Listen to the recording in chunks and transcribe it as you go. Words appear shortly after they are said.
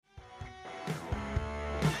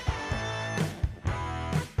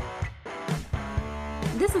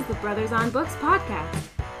This is the Brothers on Books podcast,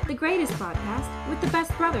 the greatest podcast with the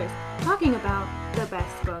best brothers talking about the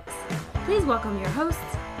best books. Please welcome your hosts,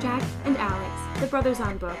 Jack and Alex, the Brothers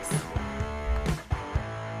on Books.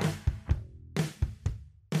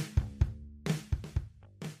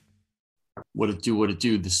 What it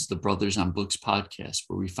do? This is the Brothers on Books podcast,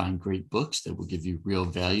 where we find great books that will give you real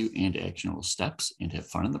value and actionable steps and have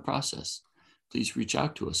fun in the process. Please reach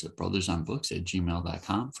out to us at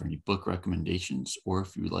brothersonbooks@gmail.com for any book recommendations, or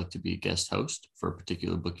if you would like to be a guest host for a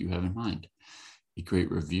particular book you have in mind. A great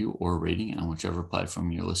review or rating on whichever platform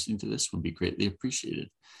you're listening to this would be greatly appreciated.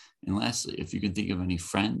 And lastly, if you can think of any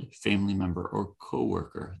friend, family member, or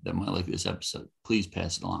coworker that might like this episode, please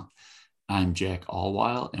pass it along. I'm Jack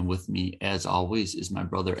Allweil, and with me, as always, is my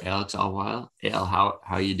brother Alex Allweil. Al, how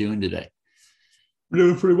are you doing today? We're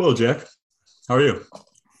doing pretty well, Jack. How are you?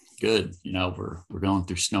 Good. You know, we're going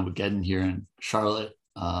through Snowmageddon here in Charlotte,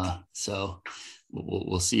 so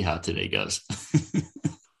we'll see how today goes.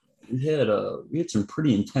 We had some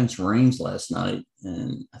pretty intense rains last night,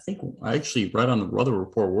 and I actually read on the weather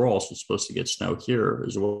report we're also supposed to get snow here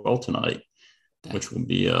as well tonight, which will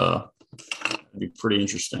be pretty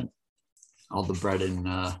interesting. All the bread and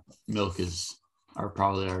milk are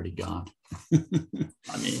probably already gone.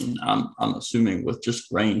 I mean, I'm assuming with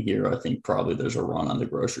just rain here, I think probably there's a run on the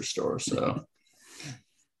grocery store. So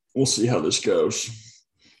we'll see how this goes.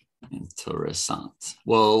 Interessant.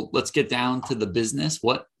 Well, let's get down to the business.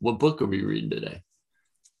 What book are we reading today?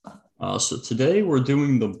 So today we're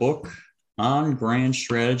doing the book On Grand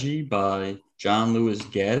Strategy by John Lewis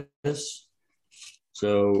Gaddis.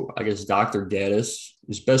 So I guess Dr. Gaddis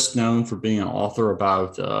is best known for being an author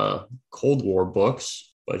about Cold War books,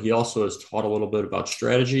 but he also has taught a little bit about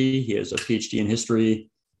strategy. He has a PhD in history.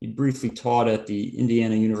 He briefly taught at the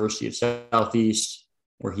Indiana University of Southeast,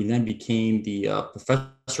 where he then became the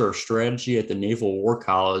professor of strategy at the Naval War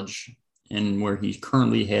College, and where he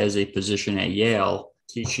currently has a position at Yale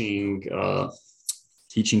teaching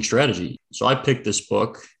strategy. So I picked this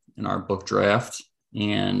book in our book draft,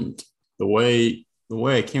 and the way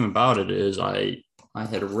I came about it is I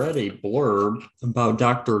had read a blurb about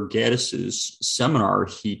Dr. Gaddis's seminar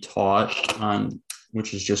he taught on,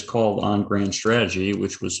 which is just called On Grand Strategy,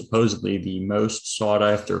 which was supposedly the most sought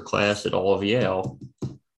after class at all of Yale.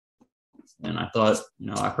 And I thought,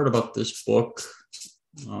 I heard about this book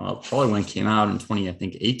probably when it came out in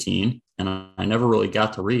 2018, and I never really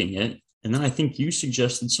got to reading it. And then I think you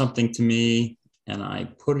suggested something to me, and I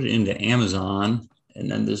put it into Amazon. And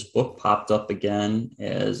then this book popped up again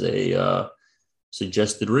as a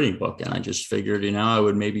suggested reading book. And I just figured, I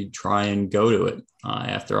would maybe try and go to it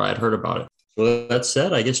after I had heard about it. So that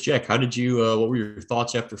said, I guess, Jack, what were your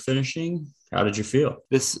thoughts after finishing? How did you feel?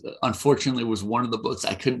 This, unfortunately, was one of the books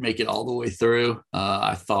I couldn't make it all the way through.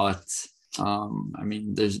 I thought,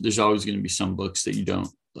 there's always going to be some books that you don't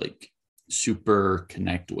super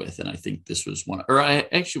connect with. And I think this was one, or I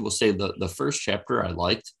actually will say the first chapter I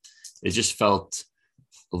liked. It just felt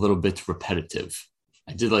a little bit repetitive.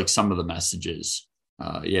 I did like some of the messages.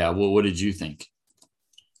 What did you think?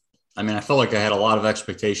 I mean, I felt like I had a lot of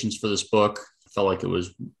expectations for this book. I felt like it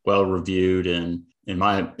was well reviewed, and in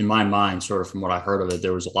my mind, sort of from what I heard of it,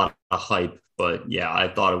 there was a lot of hype. But yeah, I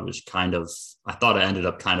thought it ended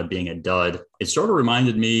up kind of being a dud. It sort of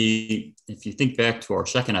reminded me, if you think back to our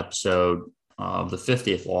second episode of the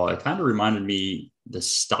 50th Law, it kind of reminded me the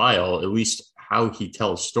style, at least how he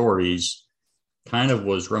tells stories, kind of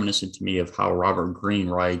was reminiscent to me of how Robert Greene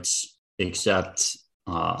writes, except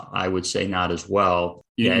I would say not as well.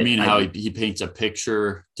 You mean how he paints a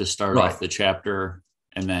picture to start off the chapter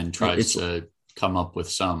and then tries to come up with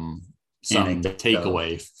some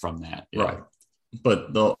takeaway from that. Yeah. Right.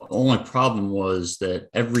 But the only problem was that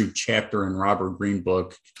every chapter in Robert Greene's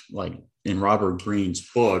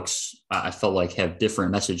books, I felt like have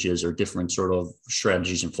different messages or different sort of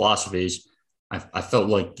strategies and philosophies. I felt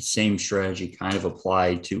like the same strategy kind of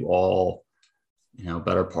applied to all,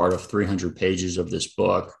 better part of 300 pages of this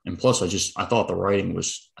book. And plus, I thought it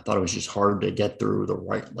was just hard to get through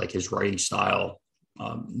his writing style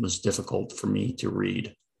was difficult for me to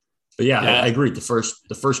read. But yeah. I agree. The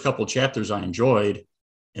first couple of chapters I enjoyed,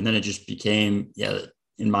 and then it just became,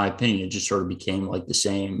 in my opinion, it just sort of became like the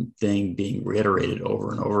same thing being reiterated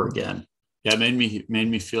over and over again. Yeah, it made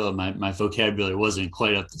me feel my vocabulary wasn't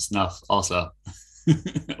quite up to snuff also.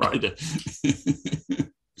 Right.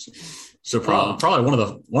 So probably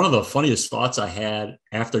one of the funniest thoughts I had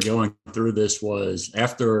after going through this was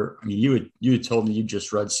you had told me you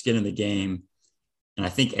just read Skin in the Game. And I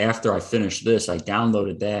think after I finished this, I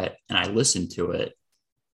downloaded that and I listened to it.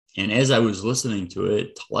 And as I was listening to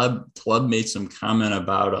it, Taleb made some comment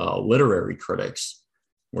about literary critics.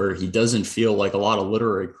 where he doesn't feel like a lot of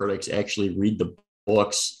literary critics actually read the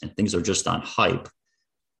books and things are just on hype.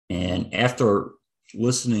 And after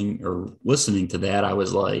listening to that, I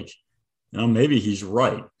was like, maybe he's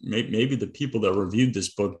right. Maybe the people that reviewed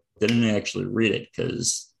this book didn't actually read it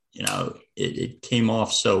because, it came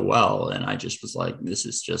off so well. And I just was like,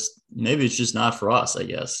 maybe it's just not for us, I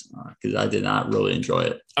guess, because I did not really enjoy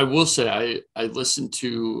it. I will say I listened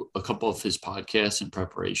to a couple of his podcasts in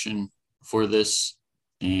preparation for this.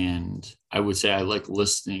 And I would say I like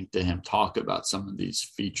listening to him talk about some of these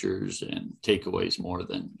features and takeaways more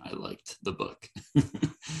than I liked the book.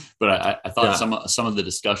 But I thought some of the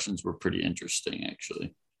discussions were pretty interesting,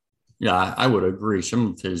 actually. Yeah, I would agree.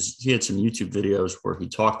 He had some YouTube videos where he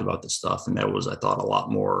talked about this stuff, and that was, I thought, a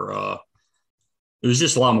lot more. It was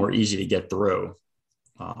just a lot more easy to get through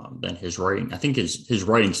than his writing. I think his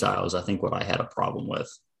writing style is, I think, what I had a problem with.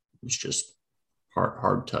 It was just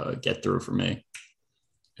hard to get through for me.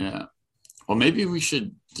 Yeah. Well, maybe we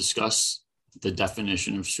should discuss the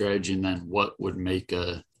definition of strategy and then what would make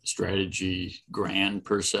a strategy grand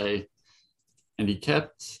per se. And he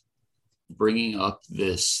kept bringing up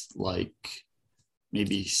this like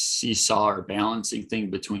maybe seesaw or balancing thing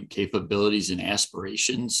between capabilities and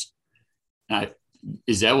aspirations.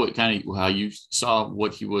 Is that what kind of how you saw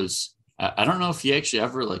what he was? I don't know if he actually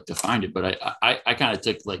ever like defined it, but I kind of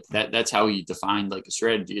took like that. That's how he defined like a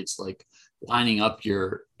strategy. It's like lining up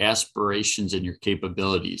your aspirations and your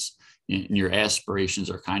capabilities. And your aspirations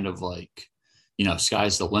are kind of like,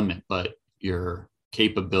 sky's the limit, but your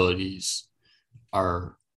capabilities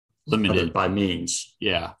are limited by means.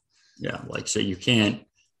 Yeah. Like, so you can't,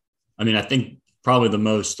 I think probably the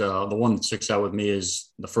most, the one that sticks out with me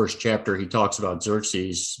is the first chapter. He talks about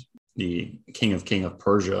Xerxes, the king of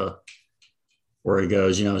Persia, where he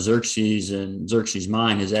goes, Xerxes, in Xerxes'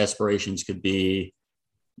 mind, his aspirations could be,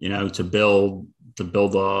 to build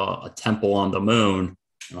a temple on the moon.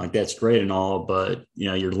 And like, that's great and all, but,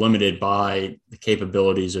 you're limited by the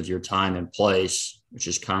capabilities of your time and place, which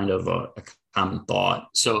is kind of a common thought.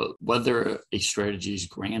 So whether a strategy is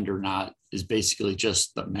grand or not is basically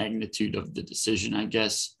just the magnitude of the decision, I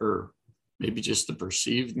guess, or maybe just the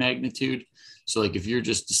perceived magnitude. So like if you're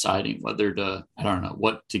just deciding whether to, I don't know,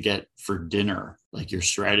 what to get for dinner, like your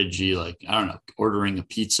strategy, like, I don't know, ordering a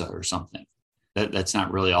pizza or something, that's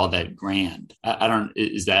not really all that grand.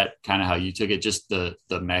 Is that kind of how you took it? Just the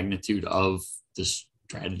magnitude of the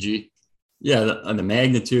strategy? Yeah, the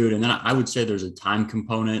magnitude. And then I would say there's a time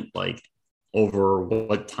component, like over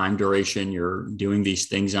what time duration you're doing these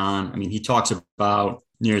things on. He talks about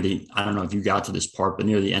I don't know if you got to this part, but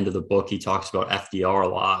near the end of the book, he talks about FDR a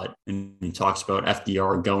lot. And he talks about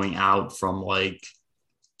FDR going out from like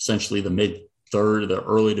essentially the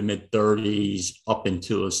early to mid 30s up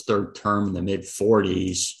into his third term in the mid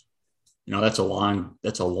 40s. That's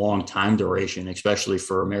a long time duration, especially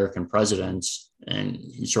for American presidents. And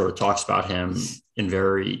he sort of talks about him in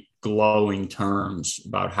very glowing terms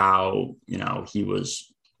about how, he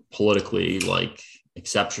was politically like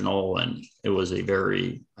exceptional. And it was a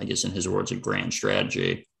very, I guess in his words, a grand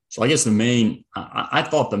strategy. So I guess I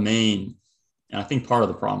thought the main, and I think part of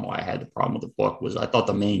the problem why I had the problem with the book was I thought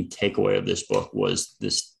the main takeaway of this book was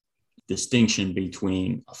this distinction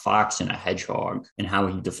between a fox and a hedgehog and how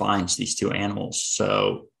he defines these two animals.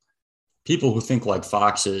 So people who think like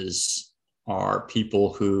foxes are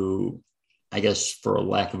people who, I guess for a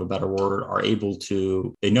lack of a better word, are able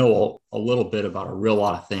to, they know a little bit about a real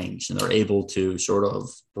lot of things, and they're able to sort of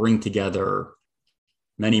bring together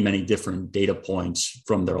many, many different data points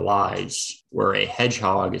from their lives, where a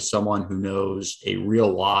hedgehog is someone who knows a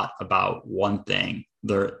real lot about one thing.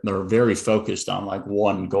 They're very focused on like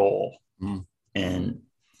one goal. And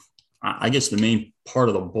I guess the main part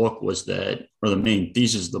of the book was that, or the main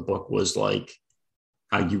thesis of the book was like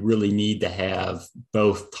how you really need to have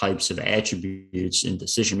both types of attributes in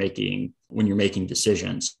decision making when you're making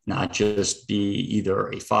decisions, not just be either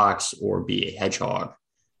a fox or be a hedgehog.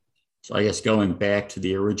 So I guess going back to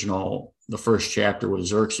the first chapter with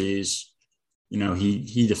Xerxes,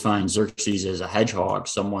 he defines Xerxes as a hedgehog,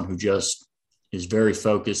 someone who just is very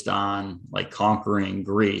focused on like conquering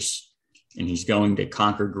Greece, and he's going to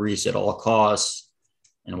conquer Greece at all costs,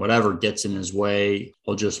 and whatever gets in his way,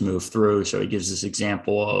 he'll just move through. So he gives this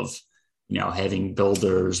example of, having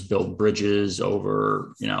builders build bridges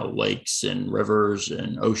over, lakes and rivers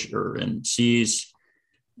and ocean and seas.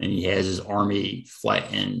 And he has his army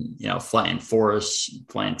flatten forests,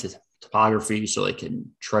 flatten topography so they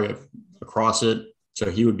can trek across it. So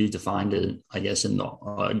he would be defined, I guess, in the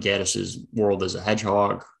Gaddis's world as a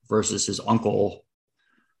hedgehog versus his uncle,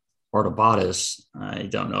 Artabatus. I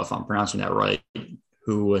don't know if I'm pronouncing that right,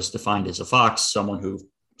 who was defined as a fox, someone who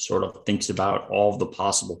sort of thinks about all of the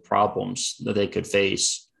possible problems that they could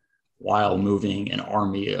face while moving an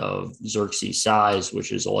army of Xerxes' size,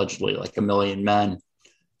 which is allegedly like 1 million men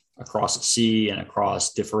across the sea and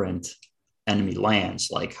across different enemy lands.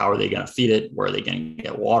 Like, how are they going to feed it? Where are they going to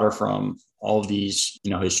get water from? All of these,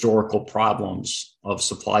 historical problems of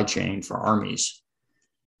supply chain for armies.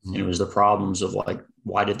 And it was the problems of like,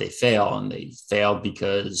 why did they fail? And they failed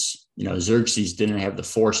because, Xerxes didn't have the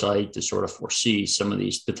foresight to sort of foresee some of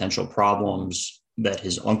these potential problems that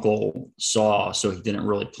his uncle saw. So he didn't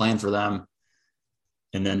really plan for them.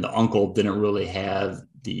 And then the uncle didn't really have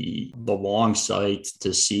the long sight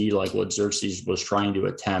to see like what Xerxes was trying to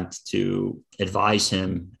attempt to advise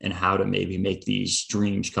him and how to maybe make these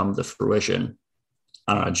dreams come to fruition.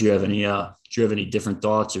 I don't know. Do you have any different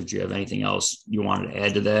thoughts, or do you have anything else you wanted to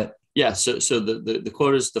add to that? Yeah. So the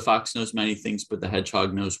quote is, the fox knows many things, but the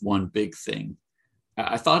hedgehog knows one big thing.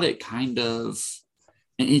 I thought it kind of,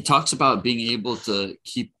 and he talks about being able to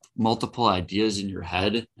keep multiple ideas in your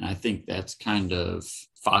head. And I think that's kind of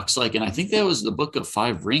fox-like. And I think that was the book of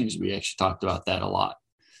 5 Rings. We actually talked about that a lot,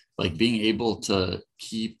 like being able to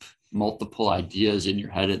keep multiple ideas in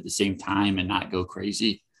your head at the same time and not go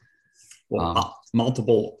crazy. Well,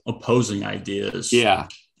 multiple opposing ideas. Yeah.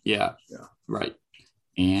 Right.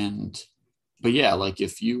 But yeah, like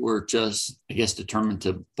if you were just, I guess, determined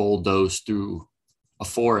to bulldoze through a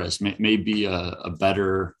forest, maybe a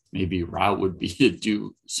better route would be to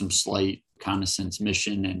do some slight reconnaissance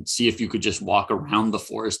mission and see if you could just walk around the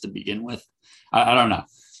forest to begin with. I don't know,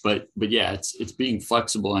 but yeah, it's being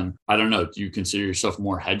flexible. And I don't know, do you consider yourself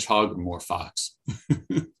more hedgehog or more fox?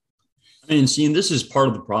 I mean, seeing this is part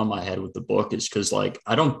of the problem I had with the book, is because like,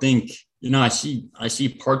 I don't think, I see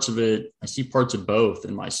parts of it. I see parts of both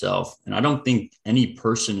in myself. And I don't think any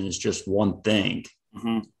person is just one thing.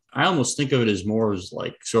 Mm-hmm. I almost think of it as more as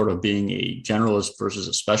like sort of being a generalist versus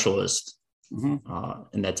a specialist. Mm-hmm.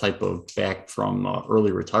 And that type of back from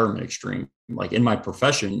early retirement extreme. Like in my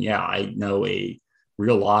profession, yeah, I know a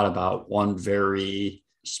real lot about one very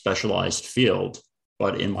specialized field.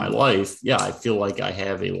 But in my life, yeah, I feel like I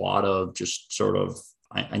have a lot of just sort of,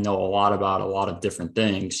 I know a lot about a lot of different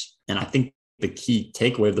things. And I think the key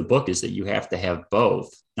takeaway of the book is that you have to have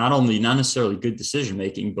both, not necessarily good decision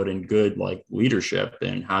making, but in good like leadership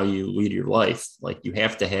and how you lead your life. Like you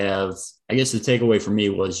have to have, I guess the takeaway for me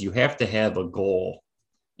was, you have to have a goal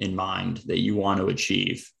in mind that you want to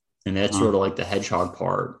achieve. And that's sort of like the hedgehog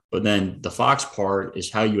part. But then the fox part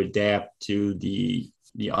is how you adapt to the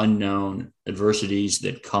unknown adversities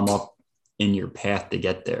that come up in your path to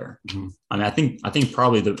get there. Mm-hmm. I mean, I think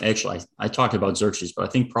probably I talked about Xerxes, but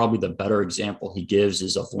I think probably the better example he gives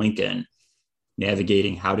is of Lincoln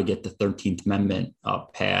navigating how to get the 13th Amendment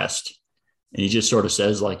passed. And he just sort of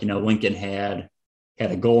says like, Lincoln had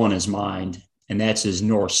a goal in his mind, and that's his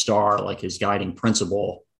North Star, like his guiding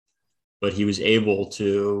principle. But he was able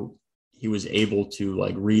to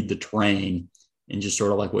like read the terrain and just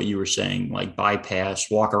sort of like what you were saying, like bypass,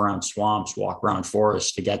 walk around swamps, walk around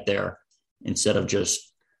forests to get there, instead of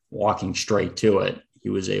just walking straight to it. He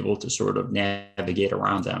was able to sort of navigate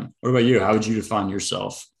around them. What about you? How would you define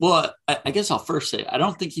yourself? Well, I guess I'll first say, I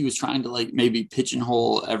don't think he was trying to like maybe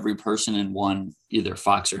pigeonhole every person in one either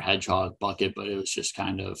fox or hedgehog bucket, but it was just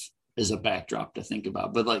kind of as a backdrop to think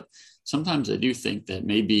about. But like, sometimes I do think that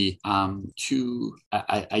maybe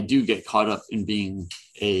I do get caught up in being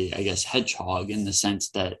I guess, hedgehog, in the sense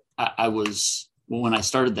that I was, when I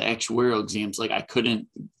started the actuarial exams, like I couldn't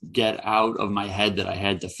get out of my head that I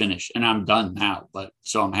had to finish, and I'm done now, but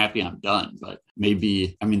so I'm happy I'm done. But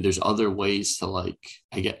maybe, I mean, there's other ways to like,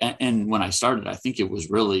 and when I started, I think it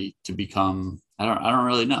was really to become, I don't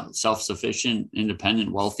really know, self-sufficient,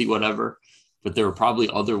 independent, wealthy, whatever. But there were probably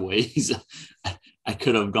other ways I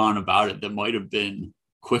could have gone about it that might have been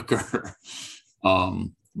quicker.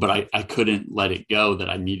 But I couldn't let it go, that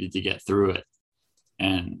I needed to get through it.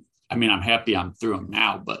 And I mean, I'm happy I'm through them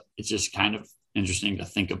now, but it's just kind of interesting to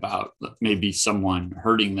think about maybe someone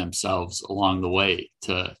hurting themselves along the way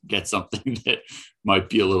to get something that might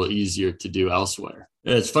be a little easier to do elsewhere.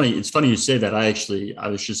 It's funny. It's funny you say that. I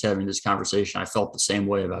was just having this conversation. I felt the same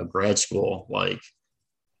way about grad school. Like,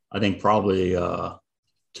 I think probably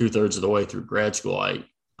 2/3 of the way through grad school,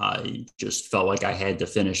 I just felt like I had to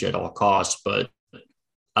finish at all costs, but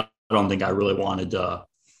I don't think I really wanted to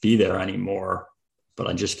be there anymore. But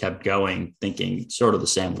I just kept going, thinking sort of the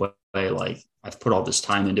same way, like I've put all this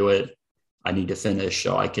time into it. I need to finish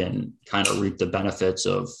so I can kind of reap the benefits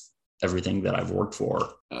of everything that I've worked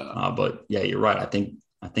for. But yeah, you're right. I think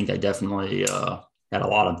I definitely had a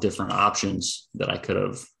lot of different options that I could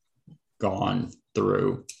have gone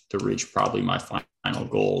through to reach probably my final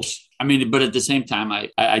goals. I mean, but at the same time,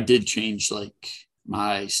 I did change like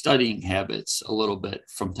my studying habits a little bit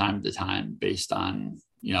from time to time based on,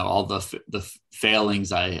 all the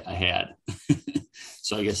failings I had.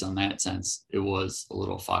 So I guess in that sense, it was a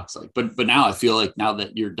little fox-like. But now I feel like now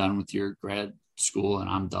that you're done with your grad school and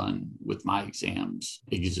I'm done with my exams,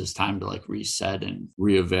 it gives us time to like reset and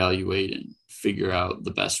reevaluate and figure out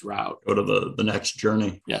the best route. Go to the next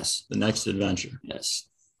journey. Yes. The next adventure. Yes.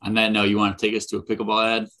 On that note, you want to take us to a pickleball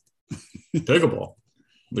ad? Pickleball,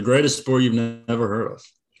 the greatest sport you've never heard of.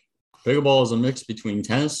 Pickleball is a mix between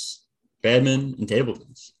tennis, badminton, and table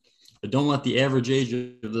tennis. But don't let the average age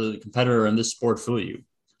of the competitor in this sport fool you.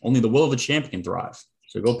 Only the will of a champion can thrive.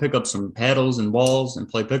 So go pick up some paddles and balls and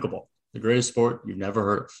play pickleball, the greatest sport you've never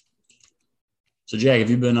heard of. So Jack, have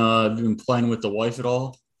you been playing with the wife at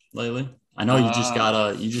all lately? I know you just got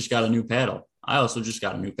a new paddle. I also just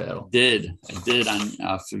got a new paddle. I did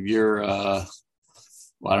on for your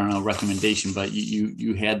I don't know, recommendation, but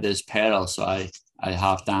you had this paddle, so I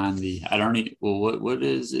hopped on what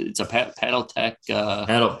is it? It's a paddle tech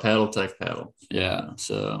paddle tech paddle. Yeah,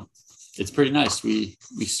 so it's pretty nice. We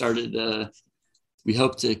started we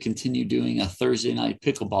hope to continue doing a Thursday night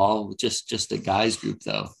pickleball with just a guys group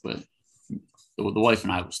though, but the wife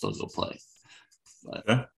and I will still go play. But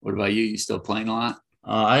okay. What about you? You still playing a lot?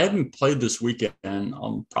 I haven't played this weekend.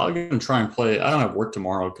 I'm probably going to try and play. I don't have work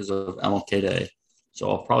tomorrow because of MLK Day. So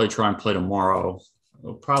I'll probably try and play tomorrow.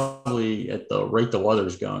 It'll probably, at the rate the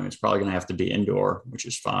weather's going, it's probably going to have to be indoor, which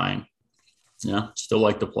is fine. Yeah, still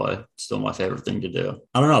like to play. Still my favorite thing to do.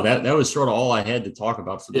 I don't know. That was sort of all I had to talk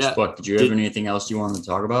about for this book. Did you have anything else you wanted to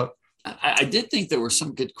talk about? I did think there were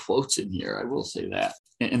some good quotes in here. I will say that.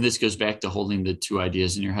 And this goes back to holding the two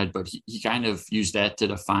ideas in your head, but he kind of used that to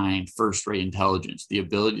define first-rate intelligence, the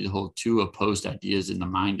ability to hold two opposed ideas in the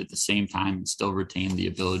mind at the same time and still retain the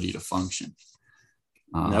ability to function.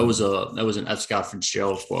 That was an F. Scott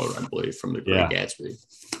Fitzgerald quote, I believe, from The Great Gatsby.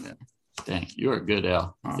 Yeah. Dang, you are good,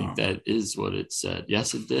 Al. I think that is what it said.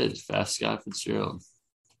 Yes, it did. F. Scott Fitzgerald.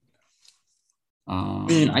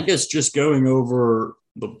 I guess just going over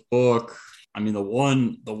the book, the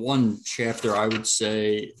one chapter I would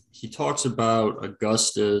say he talks about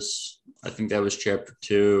Augustus. I think that was chapter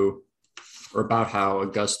 2, or about how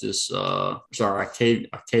Octavian,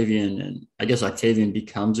 and I guess Octavian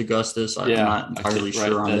becomes Augustus. I'm not entirely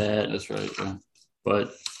sure on that. That's right. Yeah.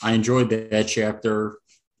 But I enjoyed that chapter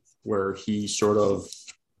where he sort of,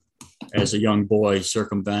 as a young boy,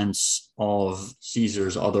 circumvents all of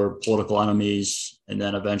Caesar's other political enemies and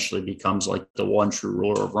then eventually becomes like the one true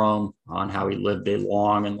ruler of Rome, on how he lived a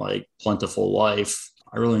long and like plentiful life.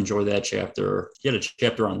 I really enjoyed that chapter. He had a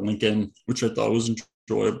chapter on Lincoln, which I thought was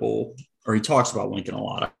enjoyable. Or he talks about Lincoln a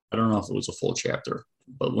lot. I don't know if it was a full chapter,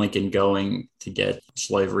 but Lincoln going to get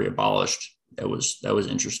slavery abolished, that was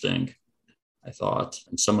interesting, I thought.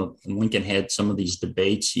 And Lincoln had some of these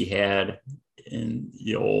debates he had in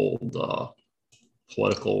the old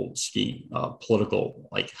political scheme,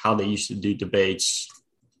 like how they used to do debates,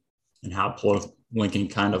 and how Lincoln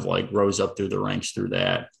kind of like rose up through the ranks through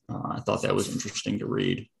that. I thought that was interesting to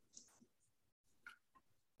read.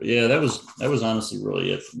 But yeah, that was honestly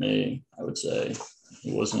really it for me. I would say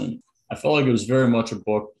I felt like it was very much a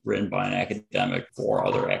book written by an academic for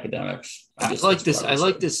other academics. I like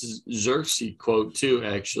this Xerxes quote too,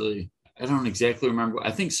 actually. I don't exactly remember.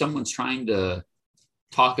 I think someone's trying to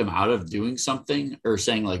talk him out of doing something, or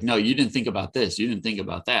saying like, no, you didn't think about this. You didn't think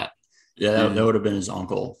about that. Yeah, that would have been his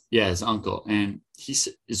uncle. Yeah, his uncle. And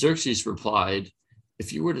Xerxes replied,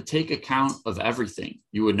 if you were to take account of everything,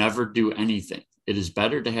 you would never do anything. It is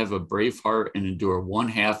better to have a brave heart and endure one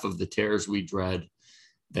half of the terrors we dread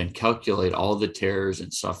than calculate all the terrors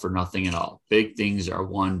and suffer nothing at all. Big things are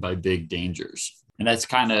won by big dangers. And that's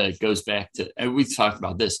kind of goes back to, and we've talked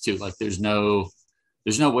about this too, like there's no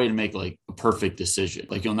way to make like a perfect decision.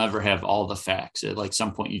 Like you'll never have all the facts. At like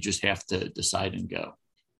some point you just have to decide and go.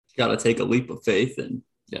 Got to take a leap of faith. And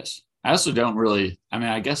yes, I also don't really,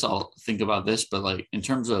 I guess I'll think about this, but like in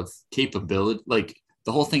terms of capability, like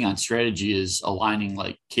the whole thing on strategy is aligning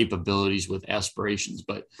like capabilities with aspirations,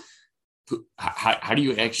 but how do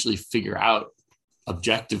you actually figure out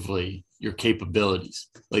objectively your capabilities?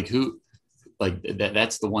 Like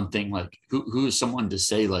that's the one thing, like who is someone to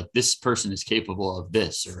say like this person is capable of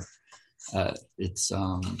this, or it's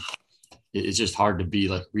just hard to be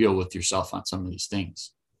like real with yourself on some of these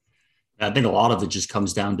things. I think a lot of it just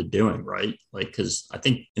comes down to doing, right? Like, because I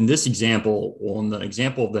think in this example, in the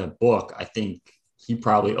example of that book, I think he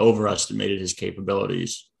probably overestimated his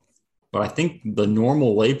capabilities. But I think the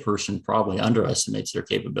normal layperson probably underestimates their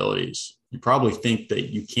capabilities. you probably think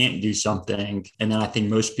that you can't do something. And then I think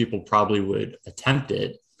most people probably would attempt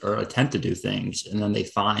to do things. And then they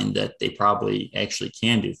find that they probably actually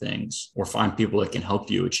can do things, or find people that can help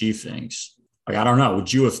you achieve things. Like, I don't know,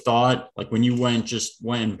 would you have thought, like, when you went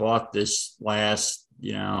and bought this last,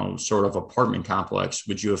 sort of apartment complex,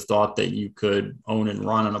 would you have thought that you could own and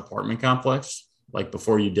run an apartment complex, like,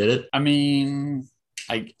 before you did it? I mean,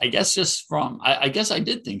 I guess I guess I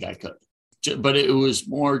did think I could, but it was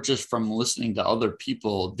more just from listening to other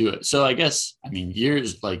people do it. So I guess, 10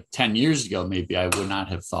 years ago, maybe I would not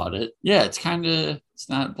have thought it. Yeah, it's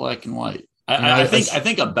not black and white. I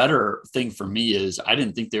think a better thing for me is I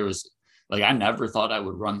didn't think there was, like, I never thought I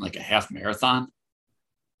would run like a half marathon.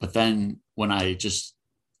 But then when I just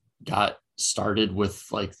got started with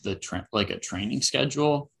like a training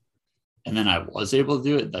schedule, and then I was able to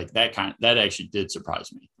do it, like that actually did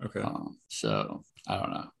surprise me. Okay. So I don't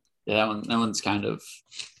know. Yeah, that one's kind of,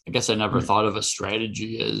 I guess I never thought of a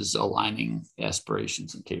strategy as aligning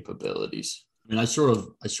aspirations and capabilities. I mean, I sort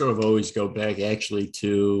of always go back actually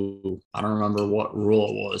to, I don't remember what rule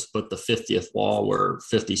it was, but the 50th law, where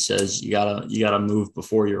 50 says you gotta move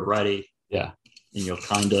before you're ready. Yeah. And you'll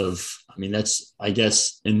kind of, that's, I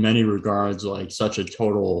guess, in many regards, like, such a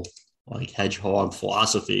total, like, hedgehog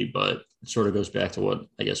philosophy, but it sort of goes back to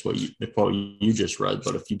the quote you just read.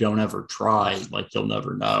 But if you don't ever try, like, you'll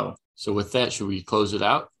never know. So with that, should we close it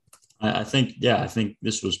out? I think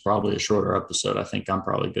this was probably a shorter episode. I think I'm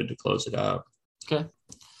probably good to close it out. Okay.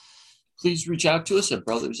 Please reach out to us at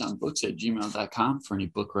brothersonbooks@gmail.com for any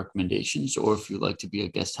book recommendations, or if you'd like to be a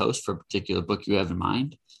guest host for a particular book you have in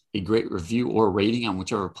mind. A great review or rating on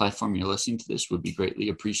whichever platform you're listening to this would be greatly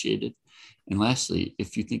appreciated. And lastly,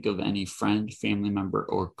 if you think of any friend, family member,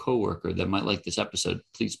 or coworker that might like this episode,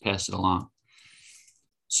 please pass it along.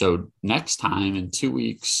 So next time, in 2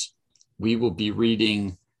 weeks, we will be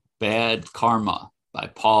reading Bad Karma by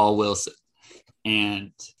Paul Wilson.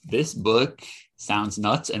 And this book sounds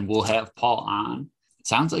nuts, and we'll have Paul on. It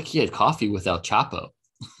sounds like he had coffee with El Chapo.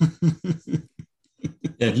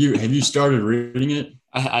 Have you started reading it?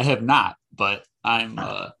 I have not, but I'm.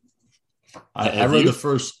 I read the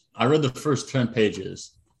first 10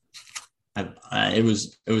 pages. It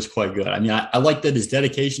was quite good. I like that his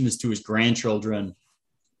dedication is to his grandchildren,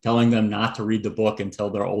 telling them not to read the book until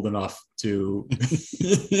they're old enough to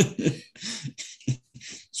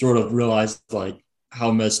sort of realize, like,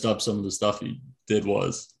 how messed up some of the stuff he did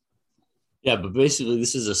was. Yeah, but basically,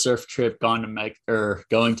 this is a surf trip going to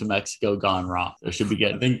Mexico gone wrong. It should be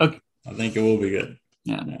good. I think it will be good.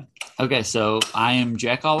 Yeah. Okay, so I am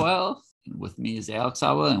Jack Alwell. With me is Alex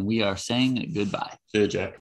Alwell, and we are saying goodbye. See you, Jack.